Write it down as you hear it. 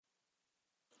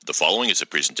The following is a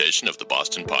presentation of the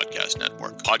Boston Podcast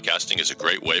Network. Podcasting is a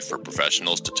great way for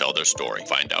professionals to tell their story.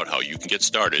 Find out how you can get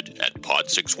started at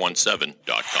pod617.com.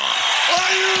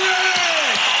 Are you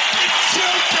ready? It's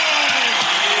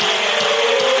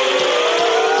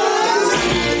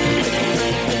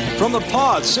showtime! From the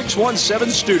Pod 617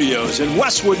 studios in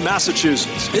Westwood,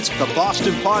 Massachusetts, it's the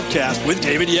Boston Podcast with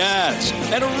David Yaz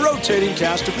and a rotating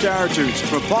cast of characters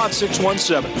from Pod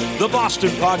 617, the Boston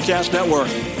Podcast Network.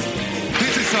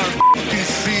 This is our f***ing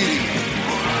city.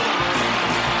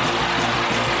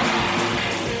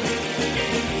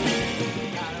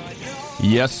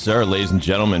 Yes, sir, ladies and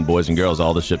gentlemen, boys and girls,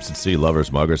 all the ships at sea,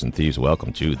 lovers, muggers, and thieves,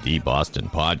 welcome to the Boston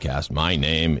Podcast. My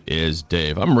name is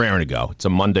Dave. I'm raring to go. It's a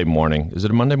Monday morning. Is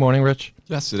it a Monday morning, Rich?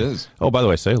 Yes, it is. Oh, by the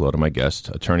way, say hello to my guest,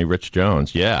 attorney Rich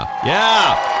Jones. Yeah.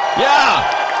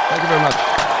 Thank you very much.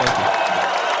 Thank you.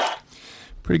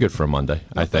 Pretty good for a Monday,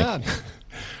 I think. Bad.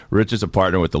 Rich is a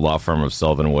partner with the law firm of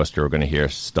Sullivan & Worcester. We're going to hear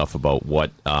stuff about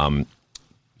what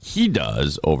he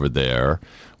does over there,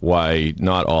 why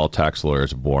not all tax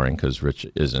lawyers are boring, because Rich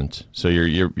isn't. So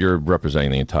you're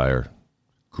representing the entire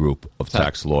group of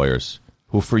tax lawyers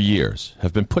who for years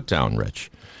have been put down, Rich,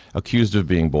 accused of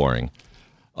being boring.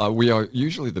 We are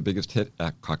usually the biggest hit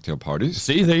at cocktail parties.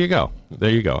 See, there you go.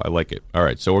 I like it. All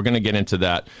right, so we're going to get into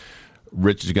that.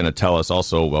 Rich is going to tell us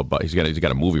also about he's got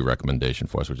a movie recommendation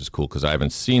for us, which is cool because I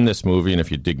haven't seen this movie, and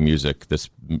if you dig music, this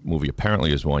movie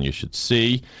apparently is one you should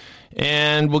see.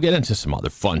 And we'll get into some other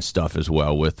fun stuff as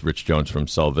well with Rich Jones from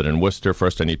Sullivan & Worcester.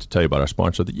 First, I need to tell you about our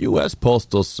sponsor, the U.S.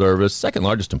 Postal Service, second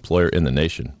largest employer in the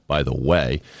nation, by the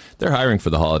way. They're hiring for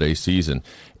the holiday season.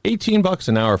 $18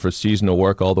 an hour for seasonal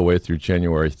work all the way through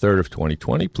January 3rd of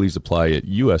 2020. Please apply at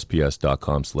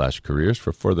usps.com/careers.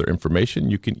 For further information,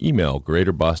 you can email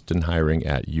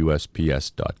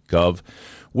greaterbostonhiring@usps.gov.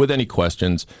 With any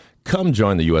questions, come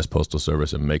join the U.S. Postal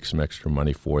Service and make some extra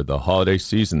money for the holiday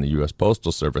season. The U.S.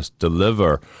 Postal Service,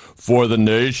 deliver for the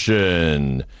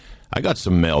nation. I got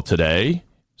some mail today.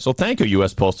 So thank you,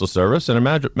 U.S. Postal Service. And a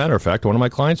matter of fact, one of my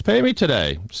clients paid me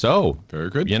today. So,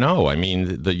 very good.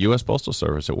 The U.S. Postal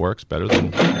Service, it works better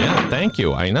than, thank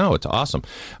you. I know, it's awesome.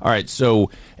 All right,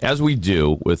 so as we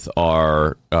do with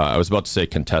our, I was about to say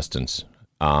contestants.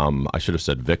 I should have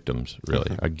said victims,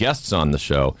 really. Our guests on the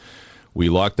show, we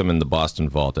locked them in the Boston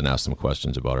Vault and asked them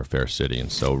questions about our fair city.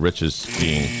 And so Rich is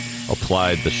being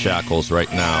applied the shackles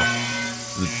right now.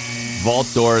 The vault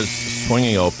doors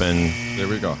swinging open. There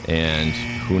we go. And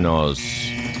who knows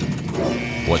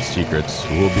what secrets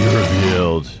will be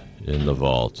revealed in the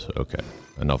vault. Okay,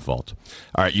 enough vault.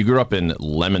 All right, you grew up in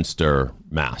Leominster,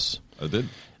 Mass. I did.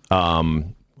 How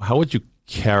would you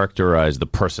characterize the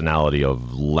personality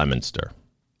of Leominster?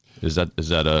 Is that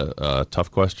a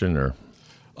tough question, or?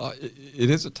 It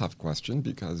is a tough question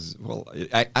because,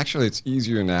 actually, it's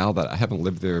easier now that I haven't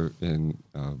lived there in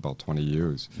about 20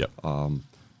 years. Yep.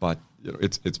 But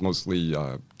it's mostly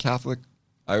Catholic,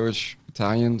 Irish,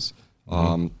 Italians,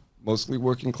 mostly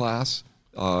working class,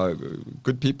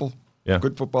 good people,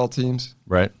 good football teams.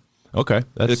 Right. Okay.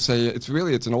 It's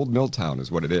an old mill town,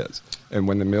 is what it is. And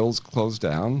when the mills closed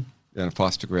down, and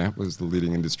Foster Grant was the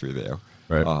leading industry there.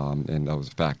 Right. And that was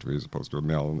a factory as opposed to a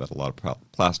mill, and that a lot of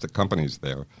plastic companies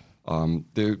there.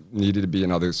 There needed to be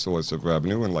another source of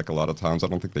revenue, and like a lot of towns, I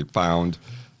don't think they found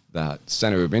that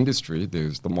center of industry.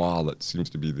 There's the mall that seems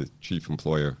to be the chief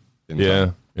employer in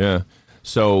town. Yeah.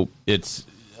 So it's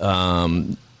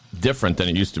different than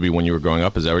it used to be when you were growing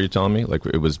up. Is that what you're telling me? Like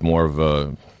it was more of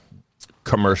a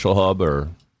commercial hub, or?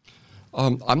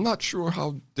 I'm not sure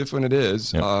how different it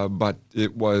is, but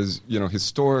it was,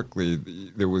 historically,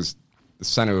 there was the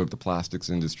center of the plastics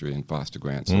industry in Foster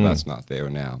Grant, so that's not there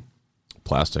now.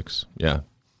 Plastics, yeah.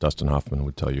 Dustin Hoffman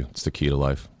would tell you it's the key to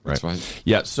life. Right? That's right.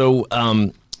 Yeah, so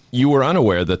you were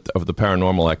unaware of the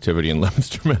paranormal activity in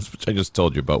Leominster, Mass., which I just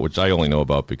told you about, which I only know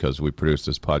about because we produced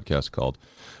this podcast called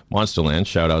Monsterland.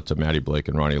 Shout out to Maddie Blake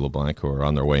and Ronnie LeBlanc, who are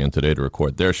on their way in today to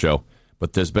record their show.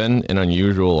 But there's been an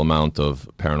unusual amount of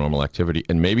paranormal activity,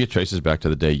 and maybe it traces back to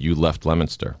the day you left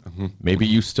Leominster. Mm-hmm. Maybe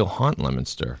you still haunt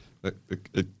Leominster.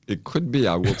 It could be.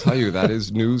 I will tell you, that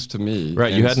is news to me.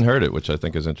 Right, you hadn't heard it, which I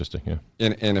think is interesting. Yeah.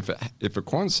 And if it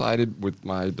coincided with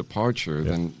my departure,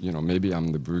 then maybe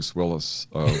I'm the Bruce Willis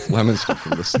of Leominster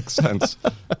from The Sixth Sense.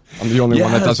 I'm the only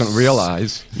one that doesn't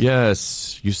realize.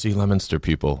 Yes, you see Leominster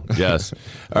people. Yes.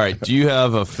 All right. Do you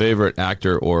have a favorite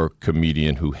actor or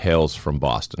comedian who hails from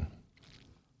Boston?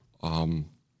 I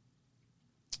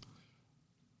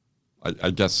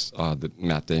guess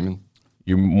Matt Damon.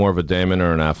 You more of a Damon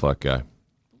or an Affleck guy?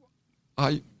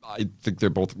 I think they're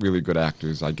both really good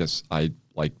actors. I guess I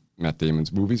like Matt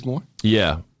Damon's movies more.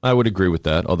 Yeah, I would agree with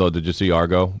that. Although, did you see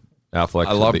Argo? Affleck.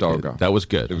 I loved Argo. That was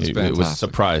good. It was It was fantastic.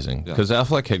 surprising because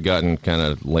Affleck had gotten kind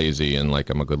of lazy and like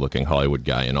I'm a good-looking Hollywood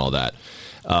guy and all that.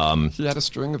 He had a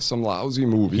string of some lousy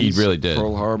movies. He really did.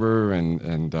 Pearl Harbor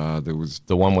and there was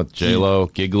The one with J-Lo,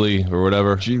 Giggly or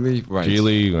whatever. Geely, right?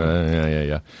 Geely,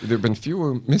 yeah. There have been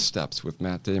fewer missteps with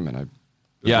Matt Damon. I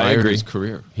I admired agree. his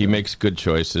career. He makes good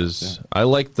choices. I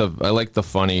like the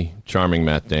funny, charming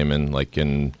Matt Damon, like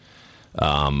in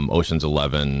Ocean's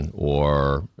 11,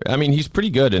 or I mean, he's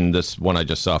pretty good in this one I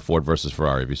just saw, Ford versus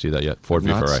Ferrari. Have you seen that yet? Ford v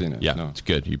Not Ferrari. seen it, Yeah, no. it's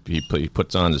good. He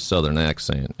puts on the Southern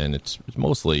accent, and it's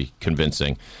mostly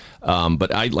convincing.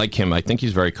 But I like him. I think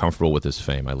he's very comfortable with his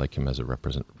fame. I like him as a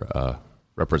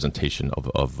representation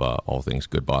of all things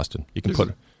good Boston. You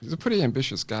can He's a pretty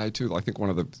ambitious guy too. I think one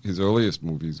of his earliest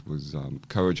movies was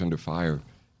Courage Under Fire,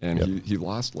 and he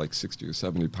lost like 60 or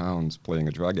 70 pounds playing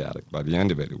a drug addict. By the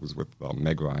end of it, it was with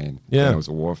Meg Ryan. Yeah. And it was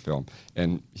a war film,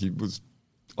 and he was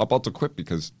about to quit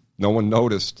because no one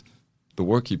noticed the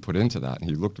work he put into that, and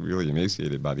he looked really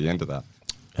emaciated by the end of that.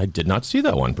 I did not see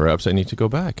that one. Perhaps I need to go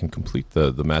back and complete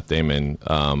the Matt Damon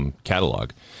catalog.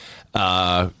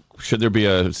 Should there be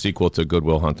a sequel to Good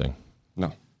Will Hunting?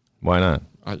 No, Why not?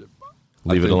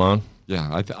 Leave it think- alone?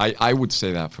 Yeah, I would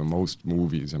say that for most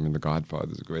movies. I mean, The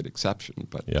Godfather is a great exception,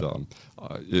 but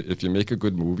if you make a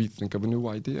good movie, think of a new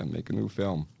idea, make a new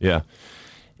film. Yeah.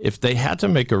 If they had to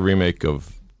make a remake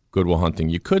of Good Will Hunting,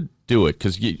 you could do it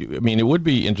because, I mean, it would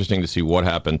be interesting to see what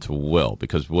happened to Will,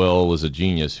 because Will was a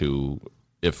genius who,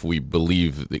 if we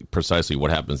believe precisely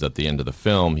what happens at the end of the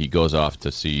film, he goes off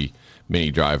to see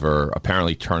Minnie Driver,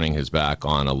 apparently turning his back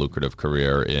on a lucrative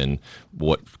career in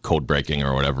code breaking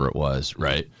or whatever it was,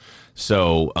 right?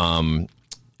 So,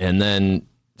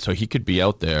 so he could be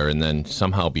out there and then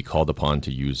somehow be called upon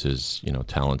to use his,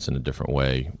 talents in a different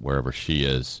way wherever she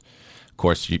is. Of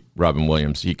course, Robin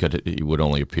Williams, he would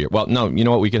only appear. Well, no, you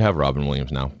know what? We could have Robin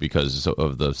Williams now because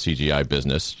of the CGI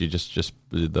business. You just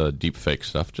the deep fake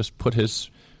stuff. Just put his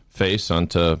face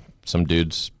onto some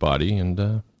dude's body, and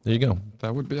there you go.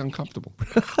 That would be uncomfortable.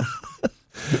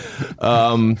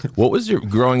 What was your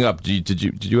growing up? Did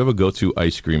you have a go-to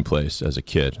ice cream place as a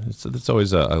kid? It's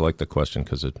always I like the question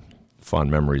because it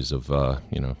fond memories of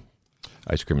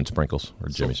ice cream and sprinkles or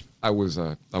Jimmy's. I was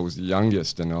the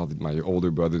youngest, and my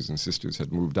older brothers and sisters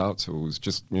had moved out, so it was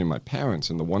just me and my parents.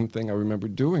 And the one thing I remember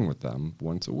doing with them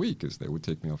once a week is they would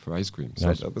take me out for ice cream. So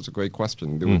Nice. that was a great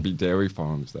question. There would be dairy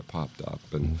farms that popped up,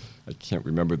 and I can't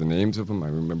remember the names of them. I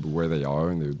remember where they are,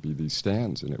 and there would be these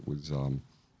stands, and it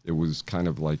was kind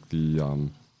of like the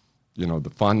the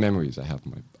fond memories I have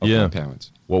of my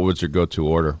parents. What was your go-to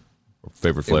order? Or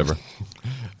favorite flavor?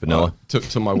 Vanilla.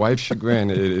 To my wife's chagrin,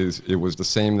 it was the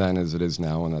same then as it is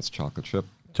now, and that's chocolate chip.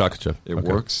 Chocolate chip. It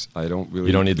Okay. works. I don't really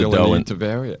You don't need the feel dough a in- need to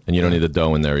vary it. And you don't need the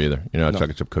dough in there either. You're not a No.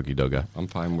 chocolate chip cookie dough guy. I'm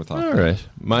fine with that. All right.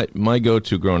 My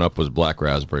go-to growing up was black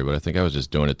raspberry, but I think I was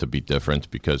just doing it to be different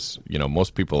because,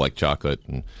 most people like chocolate,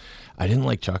 and I didn't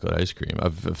like chocolate ice cream.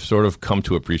 I've sort of come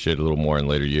to appreciate it a little more in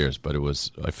later years, but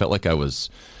I felt like I was,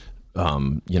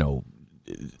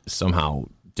 somehow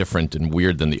different and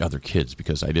weird than the other kids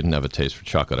because I didn't have a taste for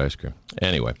chocolate ice cream.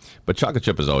 Anyway, but chocolate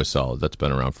chip is always solid. That's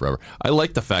been around forever. I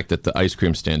like the fact that the ice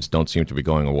cream stands don't seem to be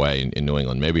going away in New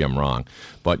England. Maybe I'm wrong,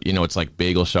 but it's like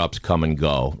bagel shops come and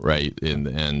go, right?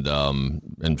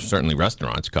 And certainly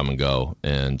restaurants come and go,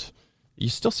 and you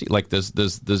still see like there's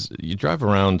you drive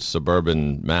around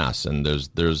suburban Mass and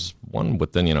there's one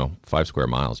within 5 square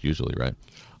miles usually, right?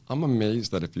 I'm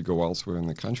amazed that if you go elsewhere in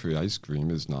the country, ice cream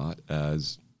is not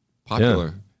as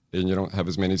popular. And you don't have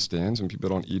as many stands, and people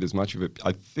don't eat as much of it.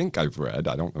 I think I've read,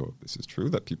 I don't know if this is true,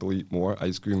 that people eat more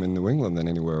ice cream in New England than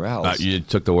anywhere else. You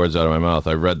took the words out of my mouth.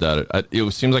 I read that.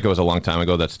 It seems like it was a long time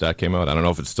ago that stat came out. I don't know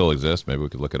if it still exists. Maybe we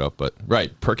could look it up. But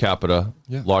right, per capita,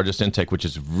 largest intake, which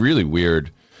is really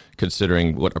weird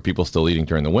considering what are people still eating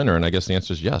during the winter. And I guess the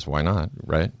answer is yes. Why not?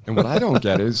 Right? And what I don't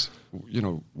get is,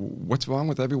 what's wrong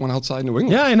with everyone outside New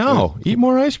England? Yeah, I know. Eat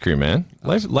more ice cream, man.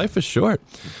 Life is short.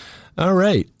 All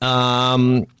right.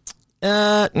 One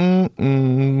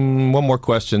more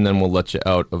question, then we'll let you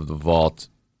out of the vault.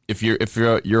 If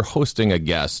you're hosting a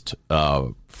guest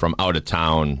from out of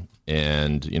town,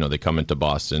 and they come into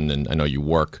Boston, and I know you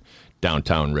work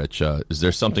downtown, Rich, is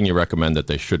there something you recommend that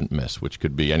they shouldn't miss? Which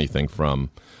could be anything from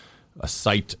a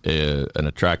site, an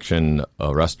attraction,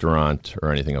 a restaurant,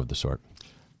 or anything of the sort.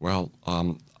 Well,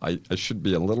 I should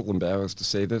be a little embarrassed to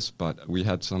say this, but we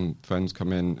had some friends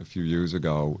come in a few years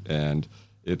ago, and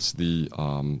it's the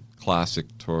classic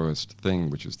tourist thing,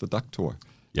 which is the duck tour.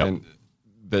 Yep. And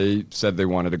they said they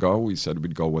wanted to go. We said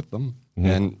we'd go with them,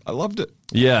 and I loved it.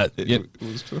 Yeah. It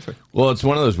was terrific. Well, it's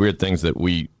one of those weird things that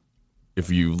if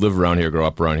you live around here, grow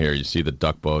up around here, you see the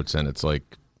duck boats, and it's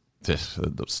like, Those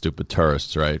stupid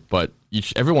tourists, right? But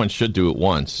everyone should do it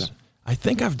once. Yeah. I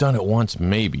think I've done it once,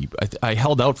 maybe. I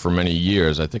held out for many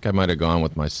years. I think I might have gone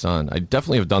with my son. I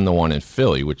definitely have done the one in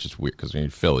Philly, which is weird because we're in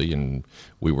Philly, and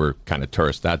we were kind of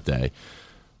tourists that day.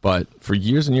 But for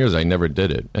years and years, I never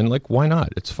did it. And, like, why not?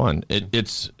 It's fun.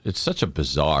 It's such a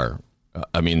bizarre,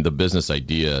 the business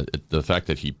idea, the fact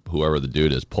that whoever the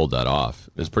dude is, pulled that off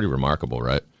is pretty remarkable,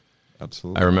 right?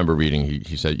 Absolutely. I remember reading,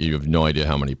 he said, you have no idea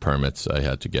how many permits I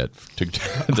had to get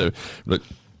to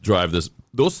drive this.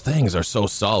 Those things are so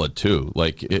solid, too.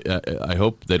 Like, I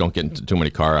hope they don't get into too many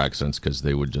car accidents because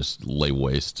they would just lay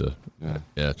waste to. Yeah,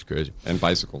 it's crazy. And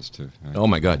bicycles, too. Right? Oh,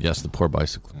 my God, yes, the poor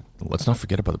bicycle. Yeah. Let's not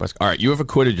forget about the bicycle. All right, you have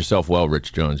acquitted yourself well,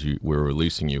 Rich Jones. We're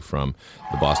releasing you from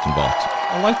the Boston Vault.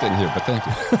 I liked it in here, but thank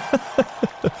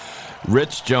you.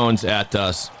 Rich Jones at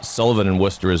Sullivan &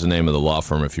 Worcester is the name of the law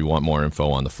firm. If you want more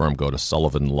info on the firm, go to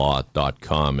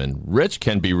sullivanlaw.com. And Rich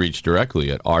can be reached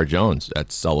directly at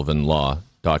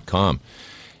rjones@sullivanlaw.com.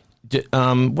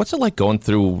 What's it like going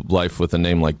through life with a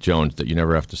name like Jones that you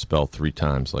never have to spell 3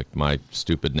 times, like my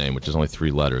stupid name, which is only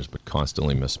 3 letters, but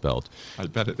constantly misspelled? I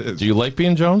bet it is. Do you like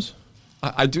being Jones?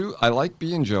 I do. I like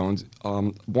being Jones.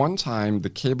 One time, the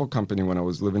cable company, when I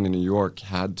was living in New York,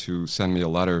 had to send me a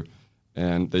letter,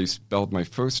 and they spelled my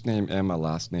first name and my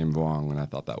last name wrong, and I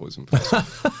thought that was impressive.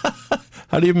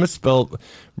 How do you misspell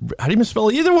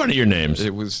either one of your names?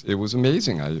 It was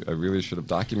amazing. I really should have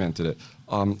documented it.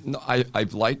 No,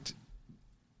 I've liked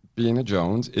being a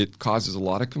Jones. It causes a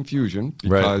lot of confusion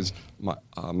because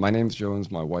my name's Jones.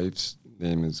 My wife's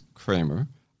name is Kramer.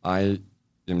 I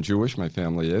am Jewish. My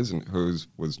family is, and hers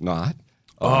was not.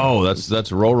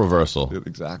 That's role reversal.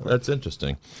 Exactly. That's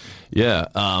interesting. Yeah.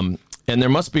 And there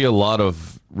must be a lot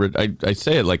of. I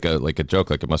say it like a joke,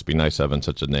 like it must be nice having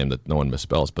such a name that no one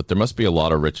misspells. But there must be a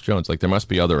lot of Rich Jones. Like there must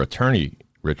be other attorney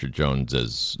Richard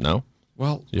Joneses. No.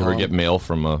 Well, you ever get mail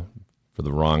for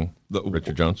the wrong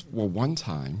Richard Jones? Well, one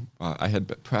time I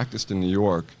had practiced in New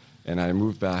York, and I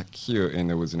moved back here, and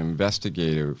there was an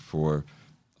investigator for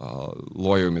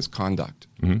lawyer misconduct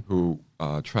who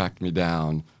tracked me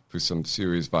down for some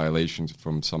serious violations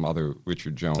from some other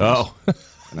Richard Jones. Oh.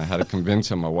 And I had to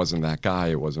convince him I wasn't that guy.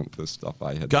 It wasn't the stuff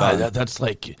I had done. That's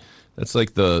like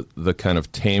the kind of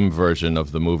tame version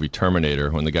of the movie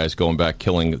Terminator when the guy's going back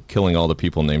killing all the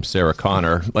people named Sarah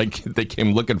Connor. Like they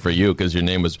came looking for you because your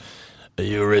name was. Are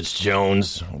you Rich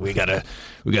Jones? We gotta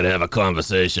have a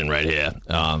conversation right here.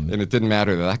 And it didn't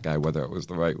matter to that guy whether it was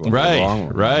the right one or the wrong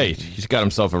one. Right. He's got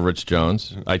himself a Rich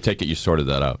Jones. I take it you sorted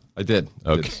that out. I did.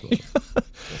 Okay.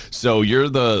 So you're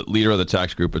the leader of the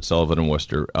tax group at Sullivan &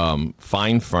 Worcester.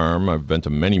 Fine firm. I've been to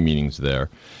many meetings there.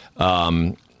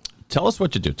 Tell us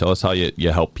what you do. Tell us how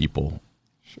you help people.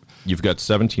 Sure. You've got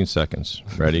 17 seconds.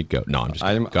 Ready? Go. No, I'm just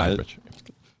kidding. Go ahead, Rich.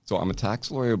 So I'm a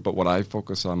tax lawyer, but what I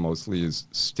focus on mostly is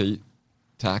state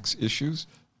tax issues.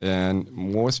 And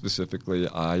more specifically,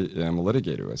 I am a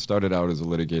litigator. I started out as a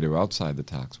litigator outside the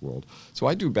tax world. So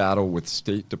I do battle with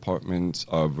state departments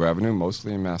of revenue,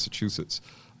 mostly in Massachusetts.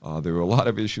 There are a lot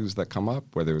of issues that come up,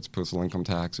 whether it's personal income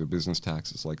tax or business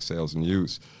taxes like sales and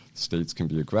use. States can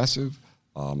be aggressive.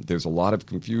 There's a lot of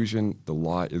confusion. The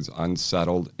law is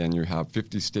unsettled, and you have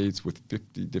 50 states with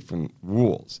 50 different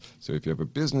rules. So if you have a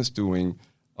business doing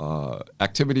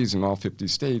activities in all 50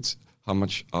 states, how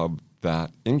much of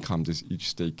that income does each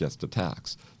state get to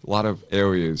tax? A lot of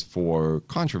areas for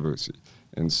controversy.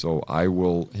 And so I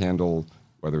will handle,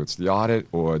 whether it's the audit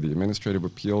or the administrative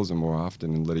appeals, and more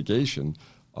often in litigation,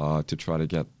 to try to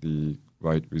get the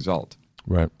right result.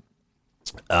 Right.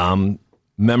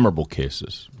 Memorable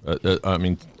cases.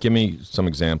 Give me some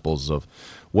examples of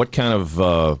what kind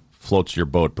of floats your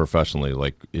boat professionally.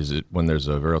 Like, is it when there's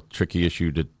a very tricky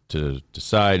issue to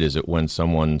decide? Is it when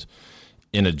someone's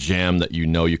in a jam that you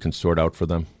know you can sort out for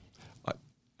them?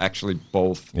 Actually,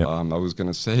 both. Yep. I was going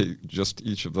to say just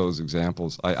each of those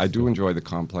examples. I do enjoy the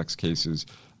complex cases.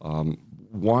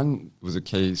 One was a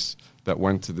case that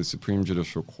went to the Supreme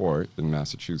Judicial Court in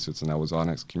Massachusetts, and that was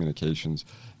Onyx Communications.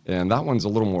 And that one's a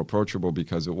little more approachable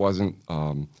because it wasn't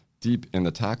deep in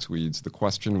the tax weeds. The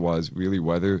question was really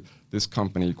whether this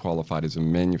company qualified as a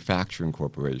manufacturing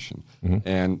corporation. Mm-hmm.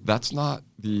 And that's not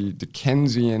the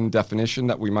Dickensian definition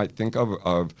that we might think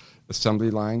of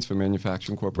assembly lines for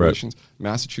manufacturing corporations.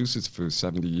 Right. Massachusetts for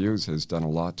 70 years has done a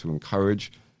lot to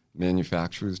encourage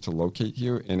manufacturers to locate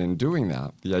here. And in doing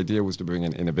that, the idea was to bring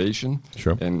in innovation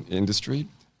and industry.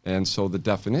 And so the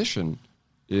definition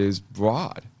is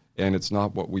broad, and it's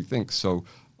not what we think. So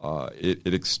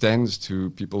it extends to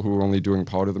people who are only doing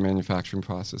part of the manufacturing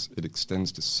process. It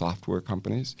extends to software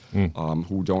companies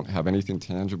who don't have anything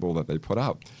tangible that they put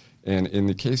out. And in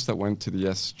the case that went to the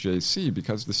SJC,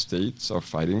 because the states are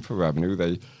fighting for revenue,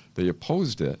 they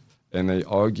opposed it, and they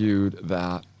argued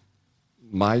that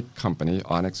my company,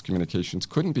 Onyx Communications,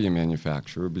 couldn't be a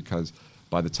manufacturer because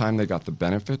by the time they got the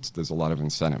benefits, there's a lot of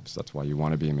incentives. That's why you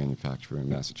want to be a manufacturer in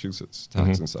Massachusetts,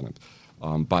 tax incentives.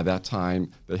 By that time,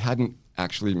 they hadn't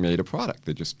actually made a product.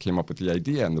 They just came up with the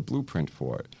idea and the blueprint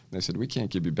for it. And they said, we can't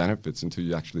give you benefits until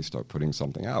you actually start putting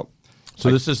something out. So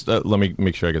this is, let me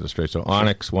make sure I get this straight. So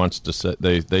Onyx wants to say,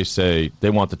 they say they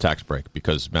want the tax break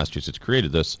because Massachusetts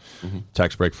created this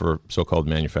tax break for so-called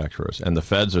manufacturers. And the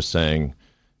feds are saying,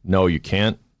 no, you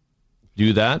can't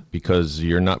do that because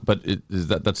you're not, but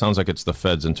that sounds like it's the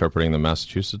feds interpreting the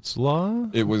Massachusetts law?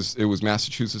 It was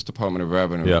Massachusetts Department of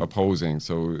Revenue opposing,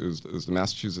 so it was the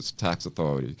Massachusetts Tax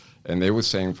Authority. And they were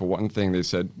saying, for one thing, they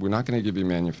said, we're not going to give you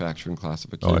manufacturing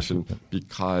classification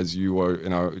because you are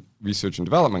in our research and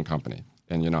development company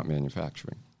and you're not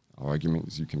manufacturing. Our argument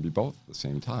is you can be both at the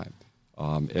same time.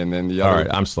 And then the other... All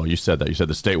right, I'm slow. You said that. You said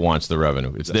the state wants the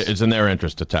revenue. It's in their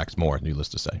interest to tax more, needless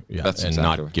to say. Yeah, That's and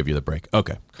exactly not give you the break.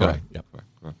 Okay, go ahead. Yep.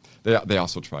 Correct. They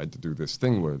also tried to do this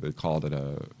thing where they called it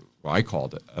I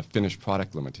called it a finished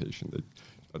product limitation. They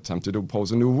attempted to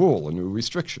impose a new rule, a new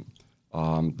restriction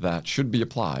that should be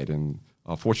applied. And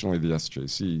fortunately, the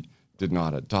SJC did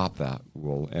not adopt that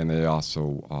rule. And they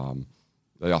also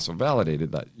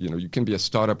validated that you can be a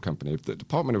startup company. If the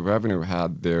Department of Revenue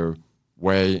had their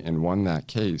way and won that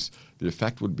case, the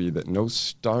effect would be that no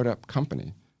startup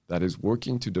company that is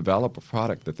working to develop a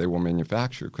product that they will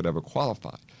manufacture could ever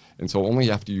qualify. And so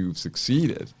only after you've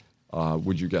succeeded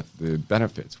would you get the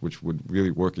benefits, which would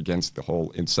really work against the whole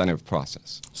incentive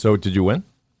process. So did you win?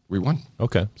 We won.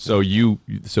 Okay. So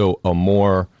so a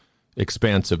more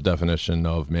expansive definition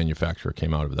of manufacturer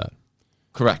came out of that.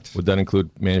 Correct. Would that include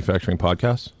manufacturing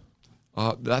podcasts?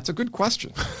 That's a good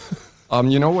question.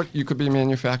 You know what you could be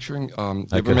manufacturing?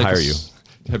 I could hire you.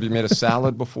 Have you made a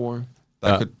salad before?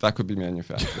 That could be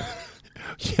manufactured.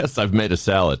 Yes, I've made a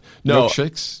salad. No,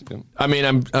 milkshakes. Yeah. I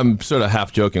mean, I'm sort of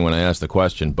half joking when I ask the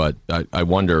question, but I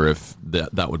wonder if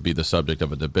that would be the subject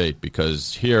of a debate,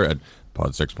 because here at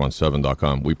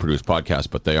pod617.com we produce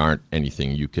podcasts, but they aren't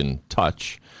anything you can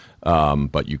touch,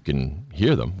 but you can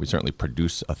hear them. We certainly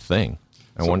produce a thing.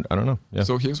 I don't know. Yeah.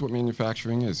 So here's what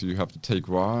manufacturing is. You have to take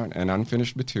raw and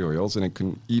unfinished materials, and it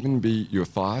can even be your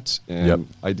thoughts and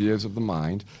ideas of the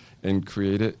mind, and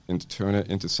create it and turn it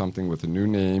into something with a new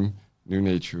name, new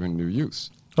nature, and new use.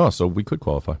 Oh, so we could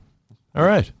qualify. All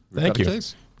right. Thank you.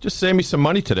 Just save me some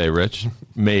money today, Rich.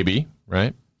 Maybe,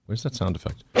 right? Where's that sound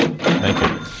effect? Thank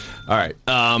you. All right.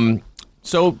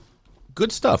 So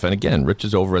good stuff. And again, Rich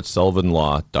is over at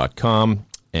sullivanlaw.com.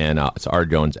 And it's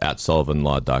rjones at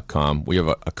sullivanlaw.com. We have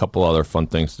a couple other fun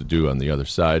things to do on the other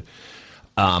side.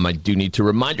 I do need to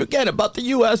remind you again about the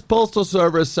U.S. Postal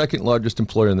Service, second largest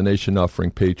employer in the nation,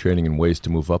 offering paid training and ways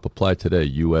to move up. Apply today,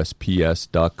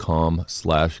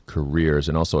 usps.com/careers.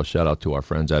 And also a shout out to our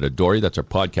friends at Adori. That's our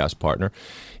podcast partner.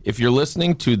 If you're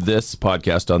listening to this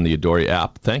podcast on the Adori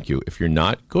app, thank you. If you're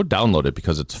not, go download it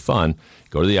because it's fun.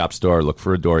 Go to the App Store, look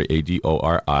for Adori,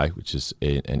 A-D-O-R-I, which is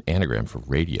an anagram for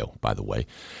radio, by the way.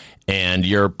 And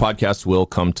your podcast will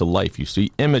come to life. You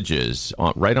see images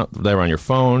right there on your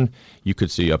phone. You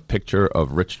could see a picture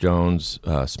of Rich Jones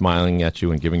smiling at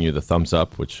you and giving you the thumbs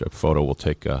up, which a photo we'll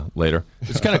take later.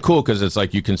 It's kind of cool because it's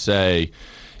like you can say...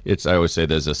 I always say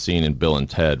there's a scene in Bill and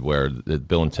Ted where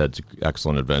Bill and Ted's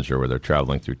Excellent Adventure where they're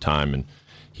traveling through time, and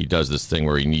he does this thing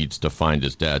where he needs to find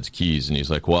his dad's keys, and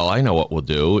he's like, well, I know what we'll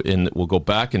do, and we'll go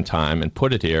back in time and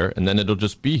put it here, and then it'll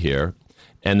just be here.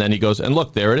 And then he goes, and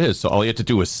look, there it is. So all you have to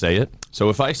do is say it.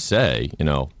 So if I say,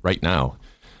 right now,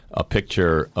 a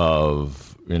picture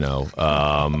of,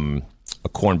 a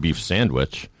corned beef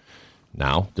sandwich,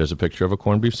 now there's a picture of a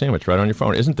corned beef sandwich right on your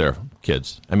phone, isn't there,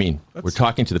 kids? I mean, we're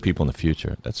talking to the people in the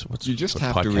future. That's what's you just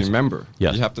have to remember.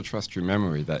 Yes. You have to trust your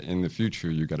memory that in the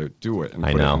future you got to do it. And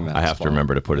I know. I have to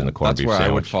remember to put in the corned beef sandwich. That's where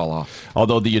I would fall off.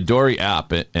 Although the Adori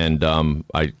app, and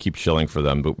I keep shilling for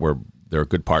them, but they're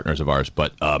good partners of ours.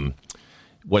 But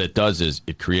what it does is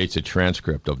it creates a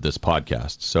transcript of this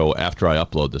podcast. So after I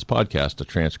upload this podcast, a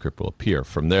transcript will appear.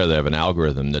 From there, they have an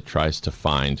algorithm that tries to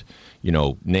find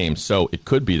names. So it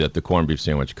could be that the corned beef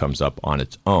sandwich comes up on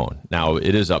its own. Now,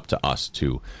 it is up to us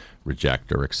to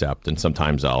reject or accept. And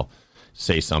sometimes I'll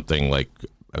say something like,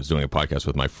 I was doing a podcast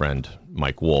with my friend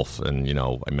Mike Wolf, and,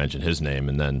 I mentioned his name,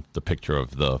 and then the picture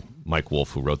of the Mike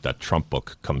Wolf who wrote that Trump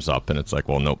book comes up, and it's like,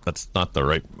 well, nope, that's not the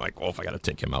right Mike Wolf. I got to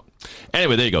take him out.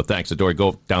 Anyway, there you go. Thanks, Adori.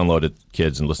 Go download it,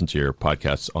 kids, and listen to your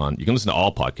podcasts on. You can listen to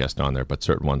all podcasts on there, but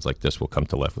certain ones like this will come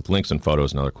to life with links and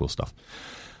photos and other cool stuff.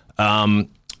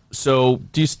 So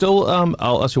do you still,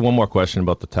 I'll ask you one more question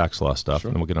about the tax law stuff,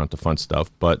 and then we'll get on to fun stuff.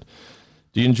 But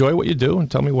do you enjoy what you do? And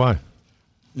tell me why.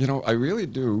 I really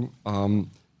do.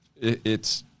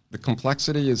 It's the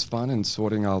complexity is fun, and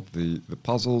sorting out the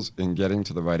puzzles and getting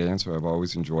to the right answer. I've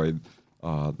always enjoyed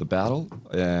the battle,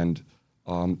 and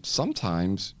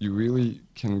sometimes you really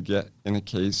can get in a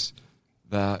case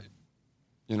that,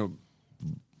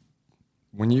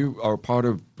 when you are part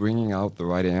of bringing out the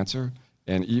right answer,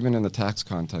 and even in the tax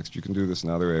context, you can do this in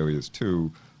other areas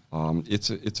too, it's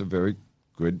a very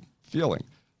good feeling.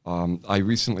 I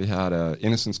recently had an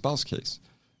innocent spouse case,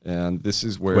 and this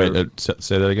is where... Wait,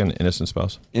 say that again, innocent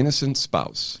spouse? Innocent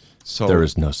spouse. So there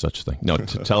is no such thing. No,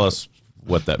 tell us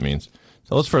what that means.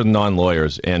 Tell us for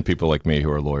non-lawyers and people like me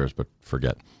who are lawyers but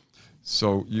forget.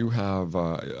 So you have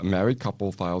a married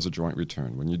couple files a joint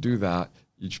return. When you do that,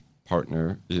 each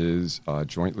partner is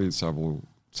jointly and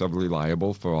severally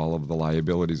liable for all of the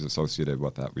liabilities associated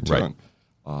with that return.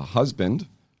 Right. Husband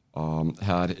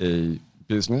had a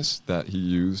business that he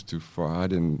used to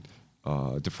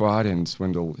defraud and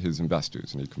swindle his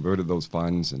investors, and he converted those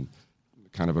funds in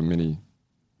kind of a mini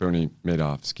Bernie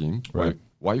Madoff scheme. Right.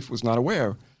 Wife was not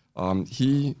aware.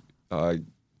 He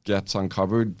gets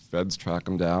uncovered. Feds track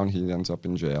him down. He ends up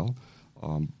in jail.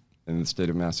 And the state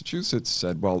of Massachusetts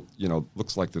said, well,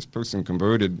 looks like this person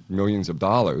converted millions of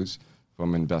dollars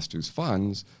from investors'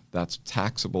 funds. That's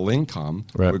taxable income.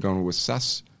 Right. We're going to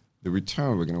assess the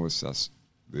return. We're going to assess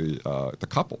the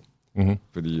couple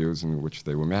for the years in which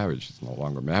they were married. She's no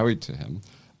longer married to him,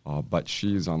 but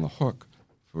she's on the hook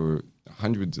for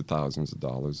hundreds of thousands of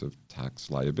dollars of tax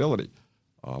liability.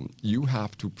 You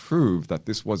have to prove that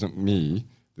this wasn't me.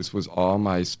 This was all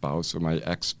my spouse or my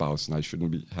ex-spouse, and I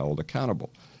shouldn't be held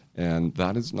accountable. And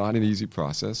that is not an easy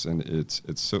process, and it's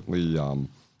certainly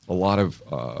a lot of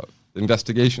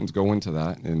investigations go into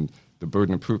that, and the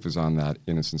burden of proof is on that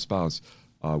innocent spouse.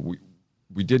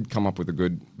 We did come up with a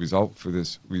good result for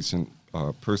this recent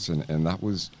person, and that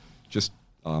was just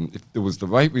it was the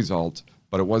right result,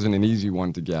 but it wasn't an easy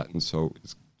one to get, and so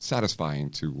it's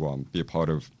satisfying to be a part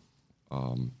of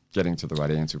getting to the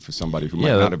right answer for somebody who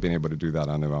might not have been able to do that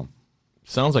on their own.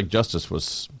 Sounds like justice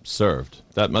was served.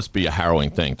 That must be a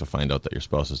harrowing thing to find out that your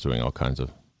spouse is doing all kinds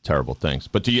of terrible things.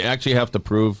 But do you actually have to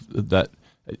prove that?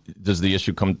 Does the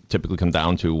issue typically come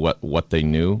down to what they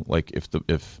knew? Like if the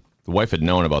wife had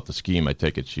known about the scheme, I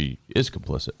take it she is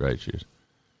complicit, right?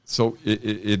 So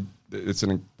it's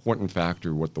an important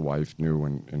factor what the wife knew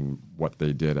and what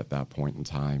they did at that point in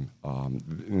time.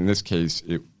 In this case,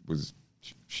 it was.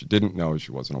 She didn't know,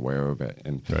 she wasn't aware of it.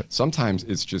 And sometimes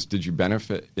it's just, did you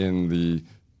benefit in the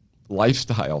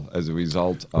lifestyle as a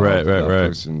result of that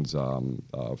person's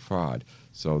fraud?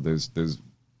 So there's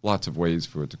lots of ways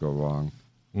for it to go wrong.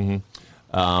 Mm-hmm.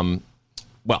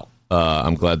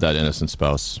 I'm glad that innocent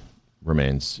spouse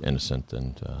remains innocent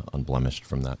and unblemished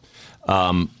from that.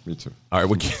 Me too. All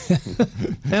right,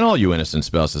 and all you innocent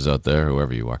spouses out there,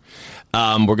 whoever you are.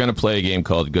 We're going to play a game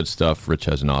called Good Stuff. Rich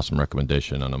has an awesome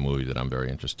recommendation on a movie that I'm very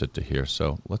interested to hear.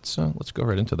 So let's go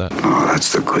right into that. Oh,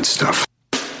 that's the good stuff.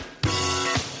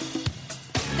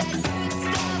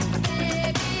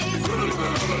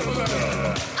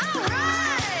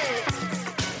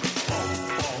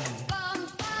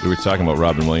 We were talking about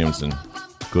Robin Williams and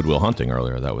Good Will Hunting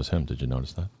earlier. That was him. Did you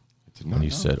notice that? When he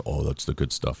said, "Oh, that's the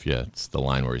good stuff." Yeah, it's the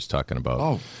line where he's talking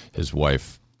about his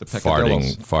wife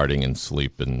farting in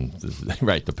sleep, and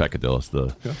right, the peccadillos.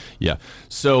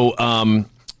 So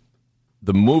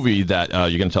the movie that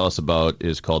you're going to tell us about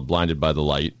is called Blinded by the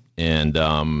Light. And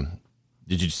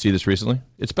did you see this recently?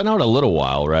 It's been out a little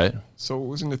while, right? So it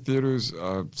was in the theaters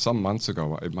some months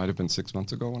ago. It might have been 6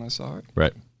 months ago when I saw it.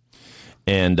 Right.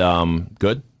 And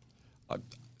good?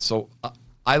 So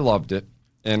I loved it,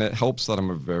 and it helps that I'm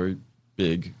a very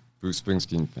big Bruce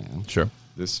Springsteen fan. Sure.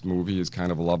 This movie is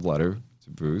kind of a love letter to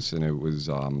Bruce, and it was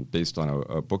based on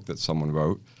a book that someone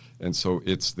wrote. And so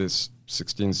it's this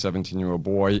 16, 17-year-old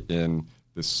boy in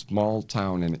this small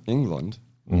town in England.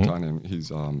 Mm-hmm.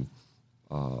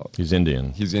 He's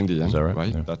Indian. He's Indian, is that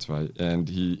right? Yeah. That's right. And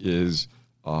he is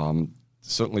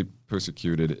certainly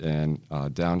persecuted and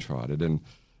downtrodden.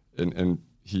 And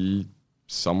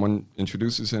someone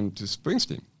introduces him to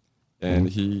Springsteen. And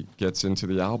he gets into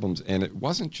the albums. And it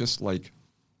wasn't just like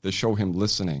they show him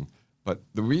listening. But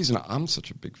the reason I'm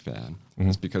such a big fan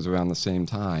is because around the same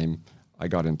time, I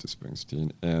got into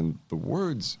Springsteen. And the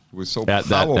words were so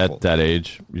powerful. At that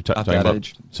age? You're talking about?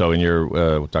 Age. So in your,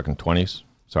 we're talking 20s?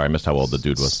 Sorry, I missed how old the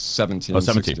dude was. 17. Oh,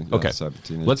 17. 16, okay.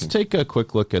 17, 18. Let's take a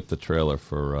quick look at the trailer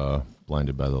for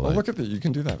Blinded by the Light. Oh, look at that. You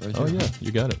can do that right here. Oh, yeah.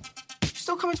 You got it.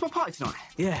 Still coming to my party tonight?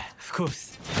 Yeah, of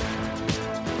course.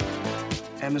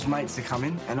 Emma's mates are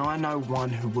coming, and I know one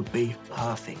who would be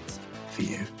perfect for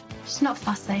you. She's not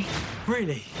fussy.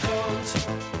 Really?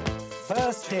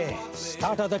 First day,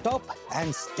 start at the top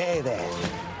and stay there.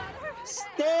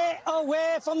 Stay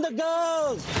away from the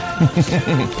girls!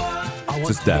 I want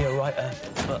Just to be that. a writer,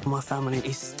 but my family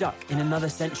is stuck in another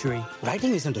century.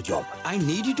 Writing isn't a job. I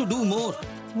need you to do more.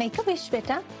 Make a wish,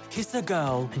 bitte. Kiss a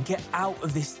girl and get out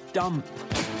of this dump.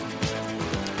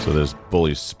 So there's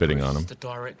bullies spitting on him. The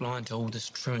direct line to all that's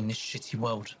true in this shitty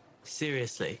world.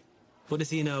 Seriously, what does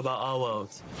he know about our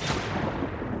world?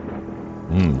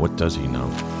 What does he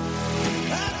know?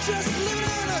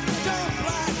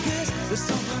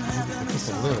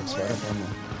 Lyrics right up on the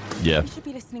Yeah. You should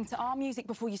be listening to our music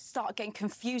before you start getting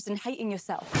confused and hating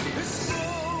yourself.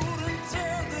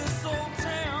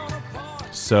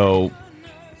 So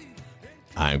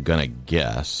I'm gonna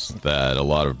guess that a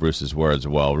lot of Bruce's words,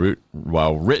 while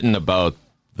written about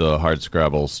the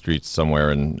hardscrabble streets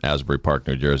somewhere in Asbury Park,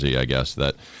 New Jersey, I guess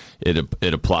that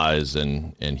it applies,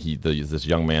 and this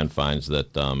young man finds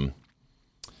that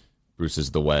Bruce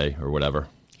is the way or whatever.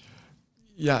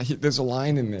 Yeah, there's a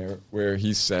line in there where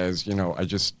he says, I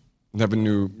just never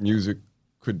knew music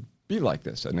could be like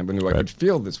this. I never knew I could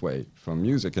feel this way from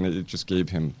music. And it just gave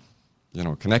him,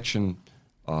 connection,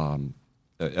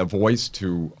 a voice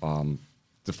to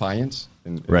defiance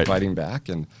and fighting back.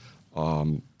 And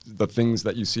the things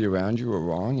that you see around you are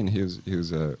wrong, and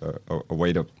here's a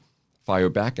way to fire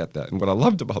back at that. And what I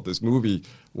loved about this movie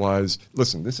was,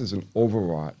 listen, this is an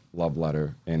overwrought love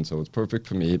letter, and so it's perfect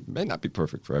for me. It may not be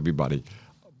perfect for everybody.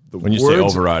 When you say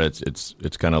overwrought,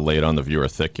 it's kind of laid on the viewer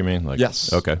thick, you mean? Like,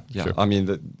 yes. Okay. Yeah. Sure. I mean,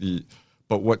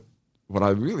 but what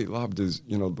I really loved is,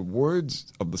 the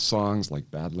words of the songs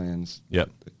like Badlands. Yep.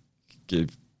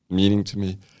 Gave meaning to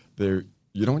me.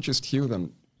 You don't just hear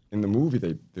them in the movie.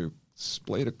 They're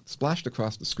splashed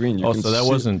across the screen. So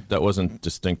that wasn't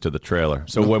distinct to the trailer.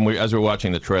 So as we were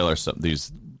watching the trailer,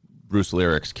 these Bruce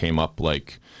lyrics came up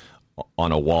like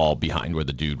on a wall behind where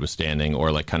the dude was standing,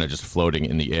 or like kind of just floating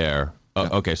in the air. Yeah.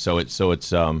 Okay, so it's yeah.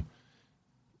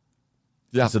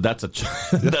 So that's a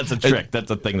that's a trick.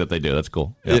 That's a thing that they do. That's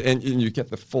cool. Yeah. And you get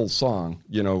the full song,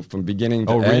 from beginning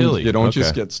to end. Really? You don't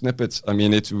just get snippets. I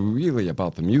mean, it's really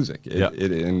about the music.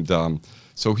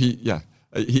 So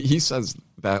he says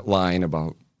that line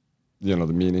about the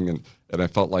meaning, and I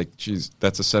felt like, geez,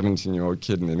 that's a 17-year-old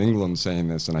kid in England saying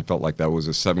this, and I felt like that was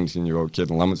a 17-year-old kid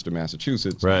in Leominster,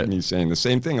 Massachusetts, right. And he's saying the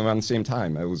same thing around the same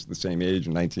time. I was the same age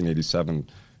in 1987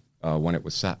 when it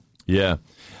was set. Yeah.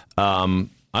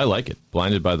 I like it.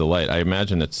 Blinded by the Light. I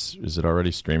imagine is it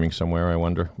already streaming somewhere, I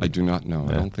wonder? I do not know.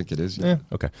 Yeah. I don't think it is yet. Yeah.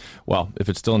 Okay. Well, if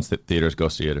it's still in theaters, go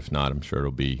see it. If not, I'm sure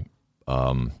it'll be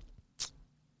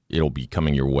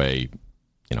coming your way,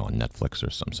 on Netflix or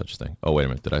some such thing. Oh, wait a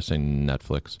minute. Did I say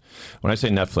Netflix? When I say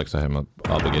Netflix, I am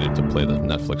obligated to play the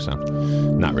Netflix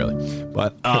sound. Not really.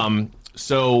 But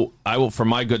so I will, for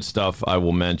my good stuff, I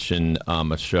will mention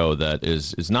a show that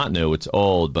is not new. It's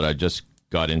old, but I just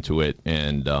got into it,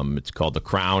 and it's called The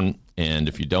Crown. And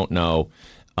if you don't know,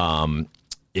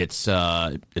 it's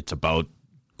about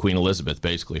Queen Elizabeth,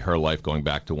 basically her life going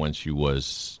back to when she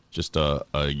was just a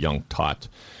young tot.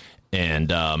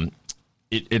 And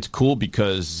it's cool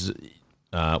because,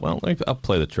 I'll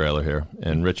play the trailer here.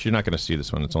 And Rich, you're not going to see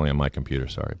this one. It's only on my computer,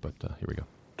 sorry, but here we go.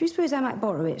 Do you suppose I might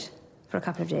borrow it for a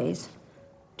couple of days?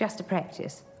 Just to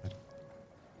practice.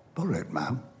 Borrow it,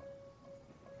 ma'am?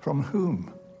 From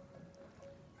whom?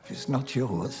 If it's not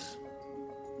yours,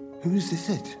 whose is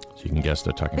it? So you can guess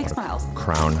they're talking Big about smiles. a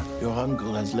crown. Your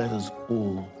uncle has let us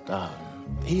all down.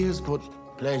 He has put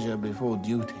pleasure before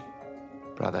duty.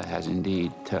 Brother has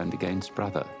indeed turned against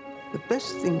brother. The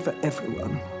best thing for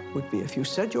everyone would be if you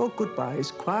said your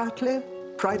goodbyes quietly,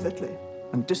 privately,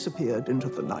 and disappeared into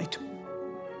the night.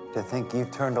 To think you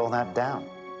turned all that down.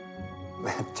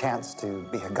 That chance to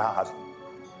be a god.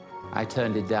 I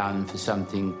turned it down for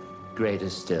something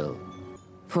greater still.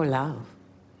 For love.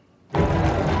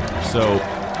 So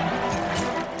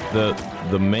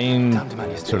the main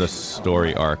sort of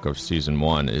story arc of season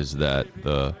 1 is that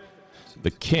the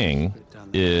king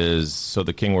is, so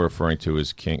the king we're referring to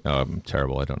is King,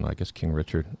 terrible, I don't know, I guess King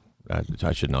Richard.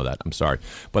 I should know that, I'm sorry.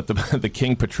 But the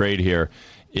king portrayed here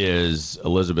is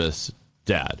Elizabeth's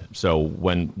dad. So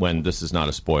when this is not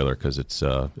a spoiler because it's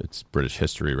British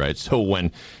history, right? So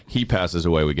when he passes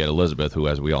away, we get Elizabeth, who,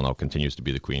 as we all know, continues to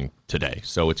be the queen today.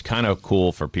 So it's kind of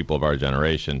cool for people of our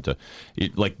generation to,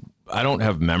 like, I don't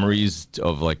have memories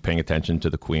of like paying attention to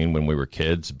the queen when we were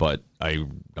kids, but I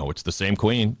know it's the same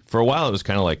queen. For a while, it was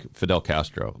kind of like Fidel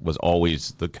Castro was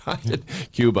always the guy in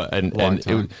Cuba, and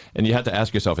you had to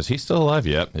ask yourself, is he still alive?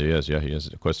 Yeah, he is. Yeah, he is.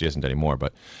 Of course, he isn't anymore,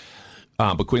 but.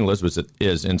 But Queen Elizabeth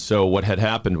is. And so what had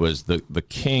happened was the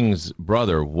king's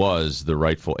brother was the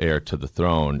rightful heir to the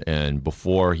throne. And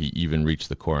before he even reached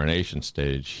the coronation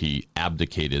stage, he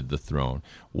abdicated the throne.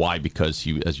 Why? Because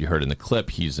he, as you heard in the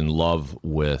clip, he's in love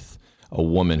with a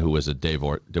woman who is a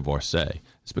divorcee.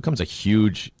 This becomes a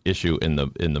huge issue in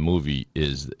the movie,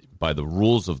 is by the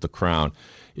rules of the crown,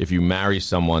 if you marry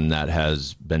someone that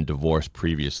has been divorced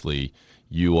previously,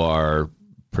 you are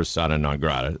persona non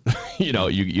grata.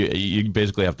 You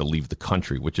basically have to leave the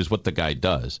country, which is what the guy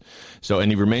does. So,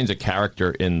 and he remains a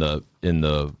character in the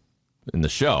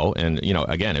show, and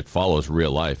again, it follows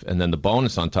real life. And then the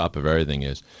bonus on top of everything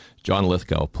is John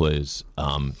Lithgow plays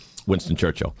Winston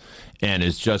Churchill, and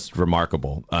is just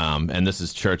remarkable. And this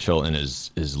is Churchill in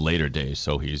his later days,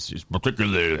 so he's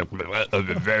particularly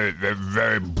very, very,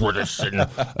 very British and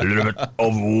a little bit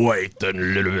overweight and a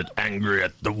little bit angry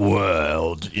at the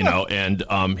world,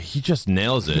 and he just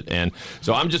nails it. And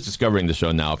so I'm just discovering the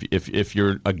show now. If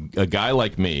you're a guy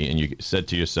like me and you said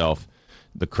to yourself,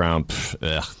 The Crown,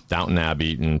 Downton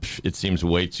Abbey, and it seems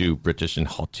way too British and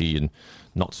haughty and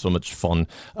not so much fun.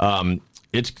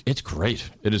 It's great.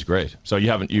 It is great. So you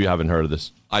haven't heard of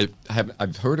this? I've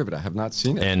heard of it. I have not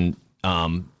seen it. And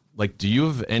do you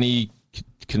have any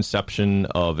conception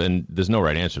of? And there's no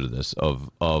right answer to this, of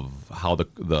how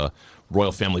the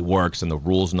royal family works and the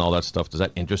rules and all that stuff. Does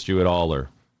that interest you at all, or?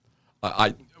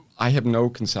 I have no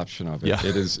conception of it. Yeah.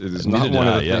 It is not one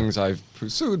of the things I've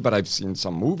pursued, but I've seen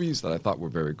some movies that I thought were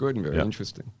very good and very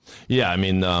interesting. Yeah, I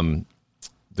mean,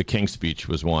 the King's Speech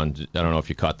was one. I don't know if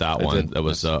you caught that one. That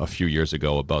was a few years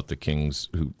ago about the kings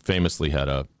who famously had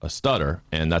a stutter,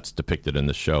 and that's depicted in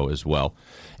the show as well.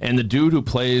 And the dude who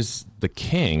plays the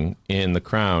king in The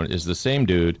Crown is the same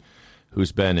dude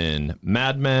who's been in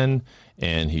Mad Men,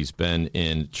 and he's been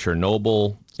in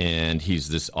Chernobyl, and he's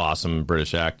this awesome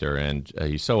British actor, and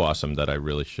he's so awesome that I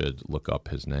really should look up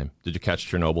his name. Did you catch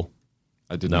Chernobyl?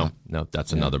 I did not. No,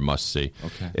 that's another must-see.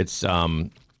 Okay. It's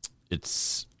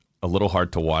a little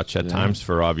hard to watch at times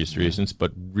for obvious reasons,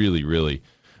 but really, really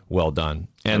well done.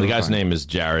 And the guy's name is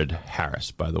Jared Harris,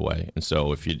 by the way. And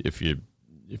so if you're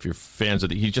fans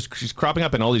of he's cropping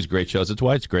up in all these great shows. It's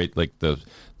why it's great. Like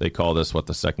they call this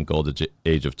the second golden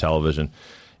age of television.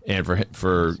 And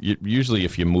for usually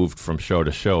if you moved from show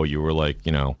to show, you were like,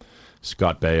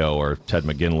 Scott Baio or Ted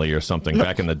McGinley or something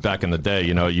back in the day.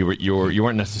 You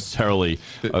weren't necessarily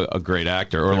a great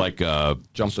actor, or like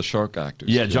Jump the Shark actors.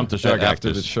 Yeah, Jump the Shark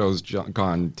actors. After the show's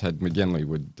gone, Ted McGinley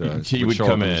would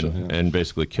come in and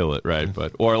basically kill it, right?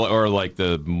 But or like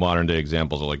the modern day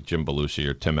examples of like Jim Belushi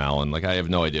or Tim Allen. Like I have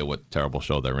no idea what terrible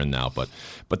show they're in now, but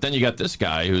then you got this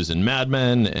guy who's in Mad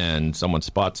Men, and someone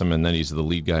spots him, and then he's the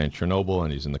lead guy in Chernobyl,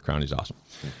 and he's in The Crown. He's awesome.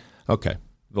 Okay.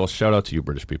 Well, shout out to you,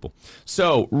 British people.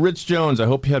 So, Rich Jones, I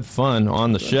hope you had fun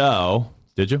on the show.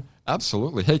 Did you?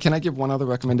 Absolutely. Hey, can I give one other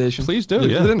recommendation? Please do. You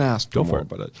didn't ask for more, it.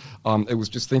 But it was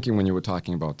just thinking when you were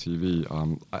talking about TV.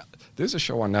 There's a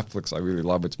show on Netflix I really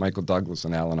love. It's Michael Douglas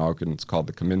and Alan Arkin. It's called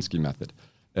The Kaminsky Method,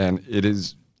 and it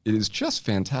is just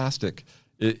fantastic.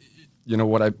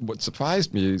 What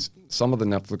surprised me is some of the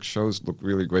Netflix shows look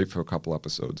really great for a couple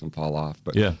episodes and fall off.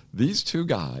 But these two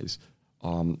guys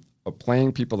are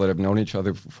playing people that have known each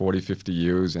other for 40, 50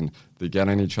 years, and they get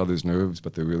on each other's nerves,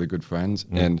 but they're really good friends.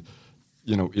 And,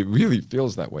 it really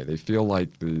feels that way. They feel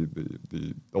like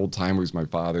the old timers my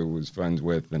father was friends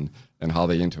with, and how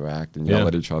they interact and yell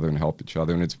at each other and help each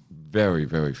other. And it's very,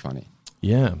 very funny.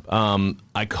 Yeah.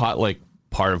 I caught like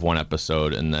part of one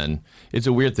episode, and then it's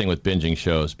a weird thing with binging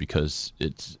shows because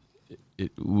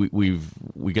you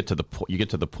get to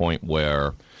the point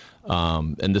where,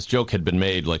 and this joke had been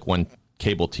made like when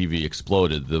cable TV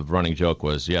exploded. The running joke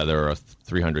was, there are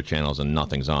 300 channels and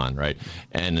nothing's on, right?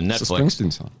 And in Netflix,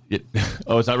 Springsteen's on.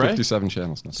 Is that right? 57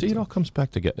 channels. See, it all comes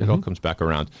back together. It all comes back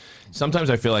around.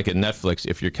 Sometimes I feel like at Netflix,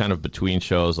 if you're kind of between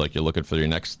shows, like you're looking for your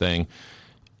next thing,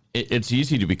 it's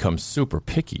easy to become super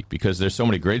picky because there's so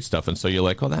many great stuff, and so you're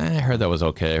like, I heard that was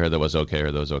okay, I heard that was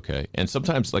okay. And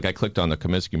sometimes, like I clicked on the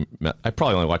Kaminsky, I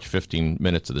probably only watched 15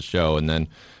 minutes of the show, and then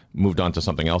moved on to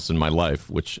something else in my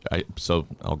life, so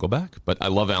I'll go back. But I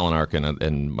love Alan Arkin,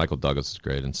 and Michael Douglas is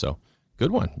great, and so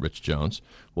good one, Rich Jones.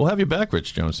 We'll have you back,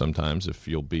 Rich Jones, sometimes if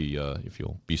you'll be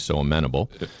so amenable.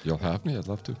 If you'll have me, I'd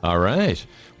love to. All right.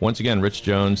 Once again, Rich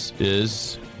Jones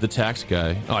is the tax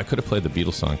guy. Oh, I could have played the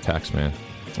Beatles song, Tax Man.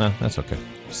 That's okay.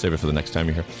 Save it for the next time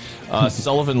you're here.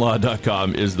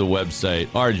 SullivanLaw.com is the website.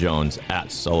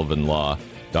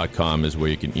 rjones@sullivanlaw.com is where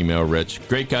you can email Rich.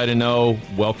 Great guy to know,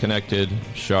 well-connected,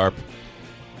 sharp,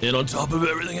 And on top of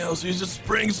everything else, he's a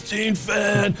Springsteen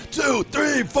fan. 2,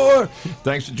 3, 4.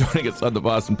 Thanks for joining us on the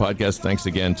Boston Podcast. Thanks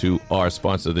again to our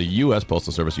sponsor, the U.S.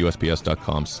 Postal Service.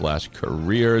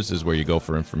 USPS.com/careers is where you go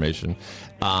for information.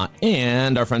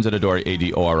 And our friends at Adori,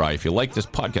 ADORI. If you like this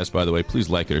podcast, by the way, please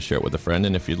like it or share it with a friend.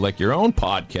 And if you'd like your own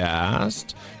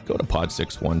podcast, go to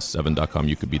pod617.com.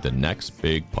 You could be the next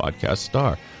big podcast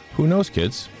star. Who knows,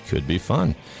 kids? Could be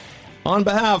fun. On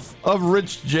behalf of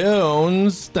Rich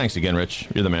Jones, thanks again, Rich.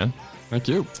 You're the man. Thank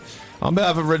you. On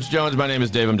behalf of Rich Jones, my name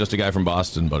is Dave. I'm just a guy from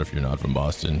Boston. But if you're not from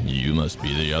Boston, you must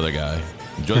be the other guy.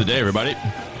 Enjoy the day, everybody.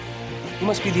 You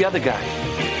must be the other guy.